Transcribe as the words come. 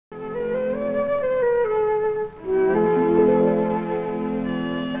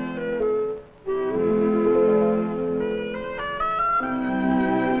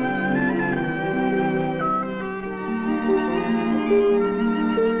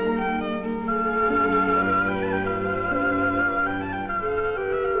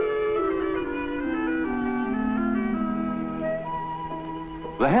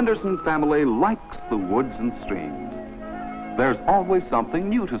Henderson family likes the woods and streams. There's always something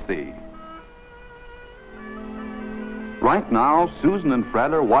new to see. Right now, Susan and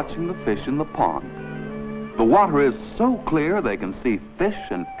Fred are watching the fish in the pond. The water is so clear they can see fish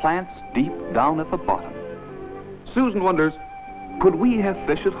and plants deep down at the bottom. Susan wonders, could we have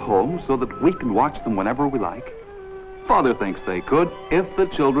fish at home so that we can watch them whenever we like? Father thinks they could if the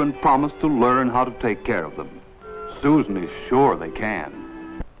children promise to learn how to take care of them. Susan is sure they can.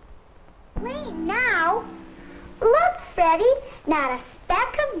 Wait now. Look, Freddie, not a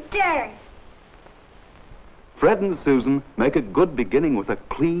speck of dirt. Fred and Susan make a good beginning with a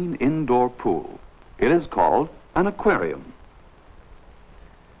clean indoor pool. It is called an aquarium.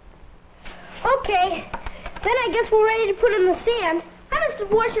 Okay, then I guess we're ready to put in the sand. I must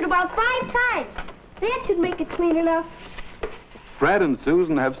have washed it about 5 times. That should make it clean enough. Fred and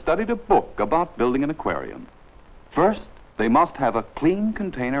Susan have studied a book about building an aquarium. First, they must have a clean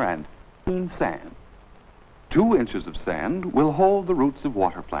container and clean sand. 2 inches of sand will hold the roots of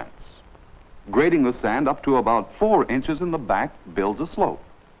water plants. Grading the sand up to about 4 inches in the back builds a slope.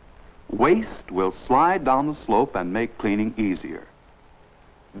 Waste will slide down the slope and make cleaning easier.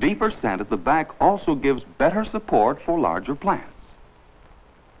 Deeper sand at the back also gives better support for larger plants.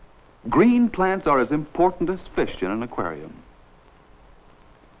 Green plants are as important as fish in an aquarium.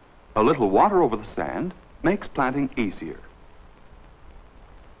 A little water over the sand makes planting easier.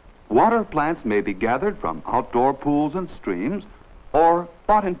 Water plants may be gathered from outdoor pools and streams or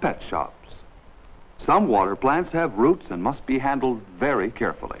bought in pet shops. Some water plants have roots and must be handled very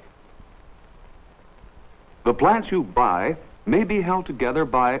carefully. The plants you buy may be held together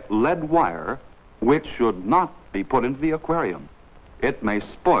by lead wire, which should not be put into the aquarium. It may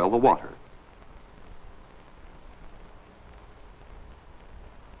spoil the water.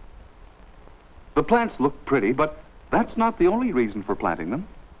 The plants look pretty, but that's not the only reason for planting them.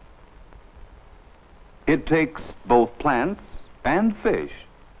 It takes both plants and fish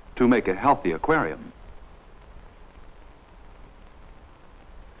to make a healthy aquarium.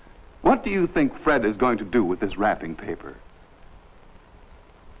 What do you think Fred is going to do with this wrapping paper?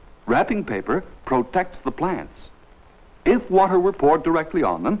 Wrapping paper protects the plants. If water were poured directly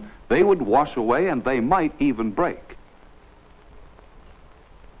on them, they would wash away and they might even break.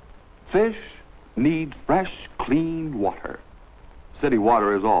 Fish need fresh, clean water. City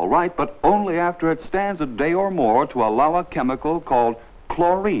water is all right, but only after it stands a day or more to allow a chemical called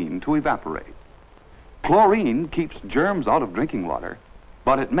chlorine to evaporate. Chlorine keeps germs out of drinking water,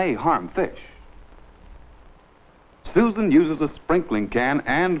 but it may harm fish. Susan uses a sprinkling can,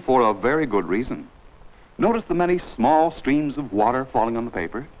 and for a very good reason. Notice the many small streams of water falling on the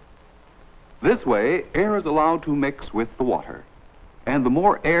paper. This way, air is allowed to mix with the water. And the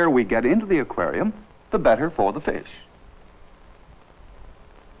more air we get into the aquarium, the better for the fish.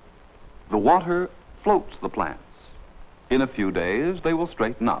 The water floats the plants. In a few days, they will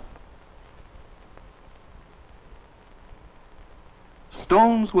straighten up.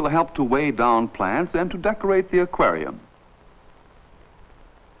 Stones will help to weigh down plants and to decorate the aquarium.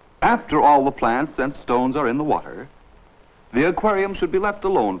 After all the plants and stones are in the water, the aquarium should be left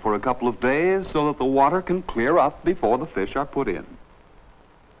alone for a couple of days so that the water can clear up before the fish are put in.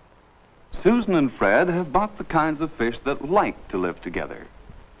 Susan and Fred have bought the kinds of fish that like to live together.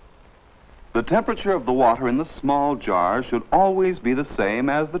 The temperature of the water in the small jars should always be the same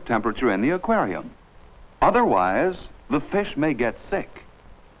as the temperature in the aquarium. Otherwise, the fish may get sick.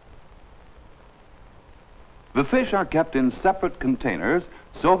 The fish are kept in separate containers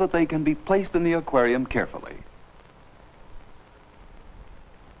so that they can be placed in the aquarium carefully.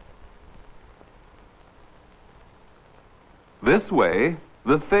 This way,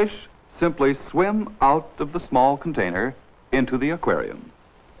 the fish simply swim out of the small container into the aquarium.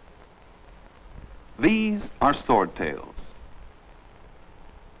 These are swordtails.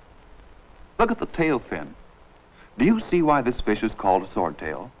 Look at the tail fin. Do you see why this fish is called a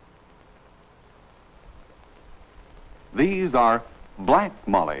swordtail? These are black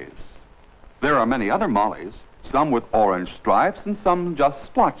mollies. There are many other mollies, some with orange stripes and some just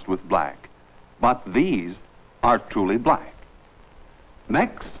splotched with black. But these are truly black.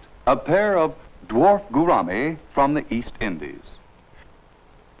 Next, a pair of dwarf gourami from the East Indies.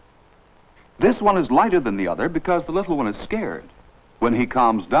 This one is lighter than the other because the little one is scared. When he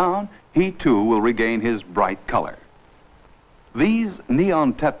calms down, he too will regain his bright color. These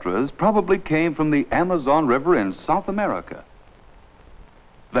neon tetras probably came from the Amazon River in South America.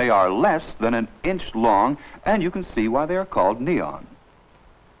 They are less than an inch long, and you can see why they are called neon.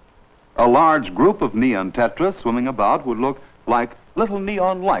 A large group of neon tetras swimming about would look like little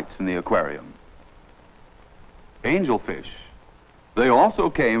neon lights in the aquarium. Angelfish. They also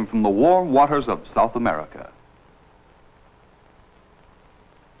came from the warm waters of South America.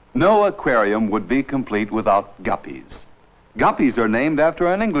 No aquarium would be complete without guppies. Guppies are named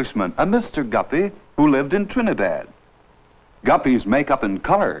after an Englishman, a Mr. Guppy, who lived in Trinidad. Guppies make up in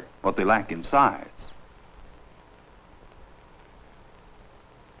color what they lack in size.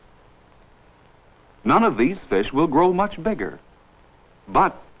 None of these fish will grow much bigger,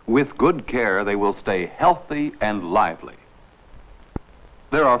 but with good care they will stay healthy and lively.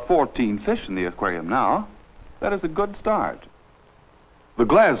 There are 14 fish in the aquarium now. That is a good start. The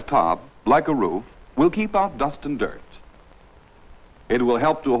glass top, like a roof, will keep out dust and dirt. It will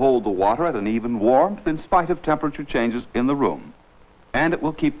help to hold the water at an even warmth in spite of temperature changes in the room, and it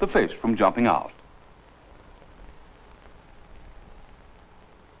will keep the fish from jumping out.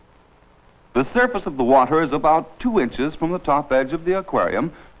 The surface of the water is about 2 inches from the top edge of the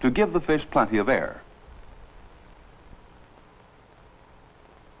aquarium to give the fish plenty of air.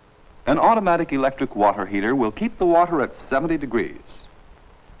 An automatic electric water heater will keep the water at 70 degrees.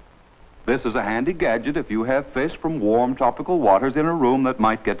 This is a handy gadget if you have fish from warm tropical waters in a room that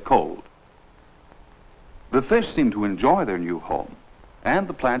might get cold. The fish seem to enjoy their new home, and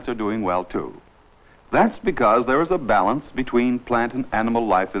the plants are doing well too. That's because there is a balance between plant and animal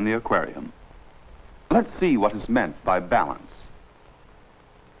life in the aquarium. Let's see what is meant by balance.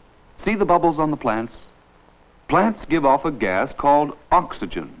 See the bubbles on the plants? Plants give off a gas called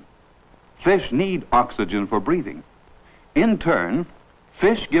oxygen. Fish need oxygen for breathing. In turn,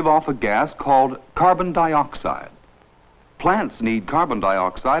 fish give off a gas called carbon dioxide. Plants need carbon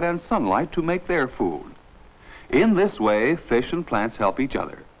dioxide and sunlight to make their food. In this way, fish and plants help each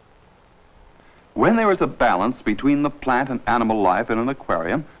other. When there is a balance between the plant and animal life in an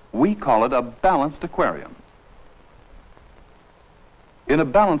aquarium, we call it a balanced aquarium. In a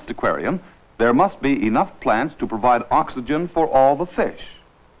balanced aquarium, there must be enough plants to provide oxygen for all the fish.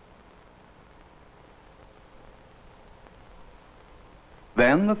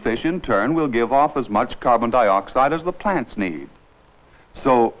 Then the fish in turn will give off as much carbon dioxide as the plants need.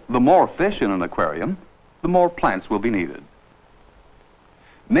 So the more fish in an aquarium, the more plants will be needed.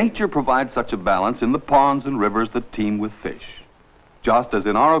 Nature provides such a balance in the ponds and rivers that teem with fish. Just as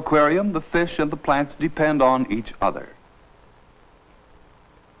in our aquarium, the fish and the plants depend on each other.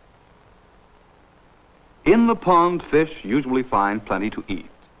 In the pond, fish usually find plenty to eat.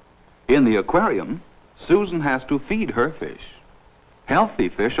 In the aquarium, Susan has to feed her fish. Healthy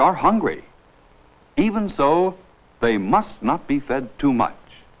fish are hungry. Even so, they must not be fed too much,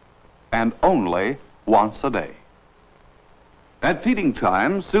 and only once a day. At feeding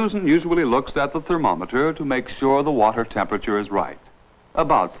time, Susan usually looks at the thermometer to make sure the water temperature is right,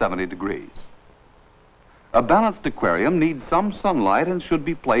 about 70 degrees. A balanced aquarium needs some sunlight and should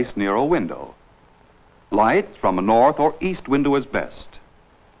be placed near a window. Light from a north or east window is best.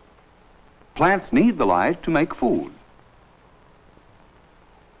 Plants need the light to make food.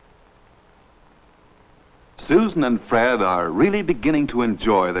 Susan and Fred are really beginning to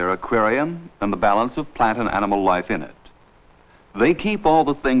enjoy their aquarium and the balance of plant and animal life in it. They keep all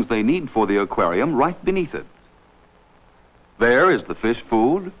the things they need for the aquarium right beneath it. There is the fish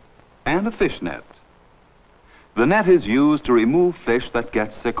food and a fish net. The net is used to remove fish that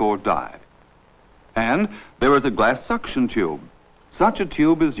get sick or die. And there is a glass suction tube. Such a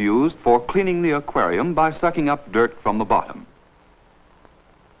tube is used for cleaning the aquarium by sucking up dirt from the bottom.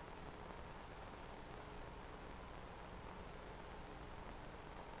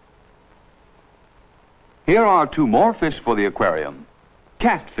 Here are 2 more fish for the aquarium.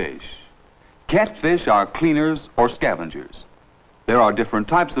 Catfish. Catfish are cleaners or scavengers. There are different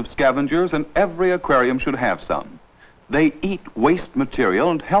types of scavengers, and every aquarium should have some. They eat waste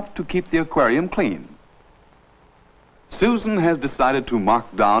material and help to keep the aquarium clean. Susan has decided to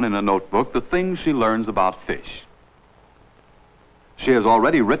mark down in a notebook the things she learns about fish. She has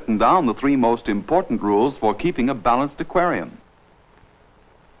already written down the 3 most important rules for keeping a balanced aquarium.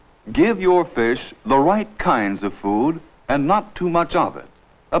 Give your fish the right kinds of food and not too much of it,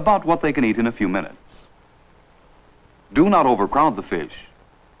 about what they can eat in a few minutes. Do not overcrowd the fish.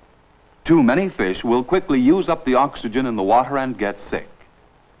 Too many fish will quickly use up the oxygen in the water and get sick.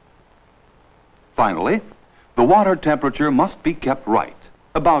 Finally, the water temperature must be kept right,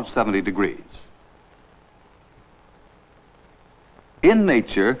 about 70 degrees. In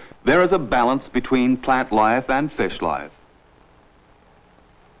nature, there is a balance between plant life and fish life.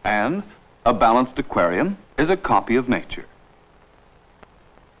 And a balanced aquarium is a copy of nature.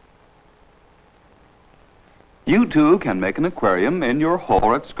 You too can make an aquarium in your home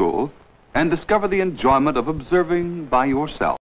or at school and discover the enjoyment of observing by yourself.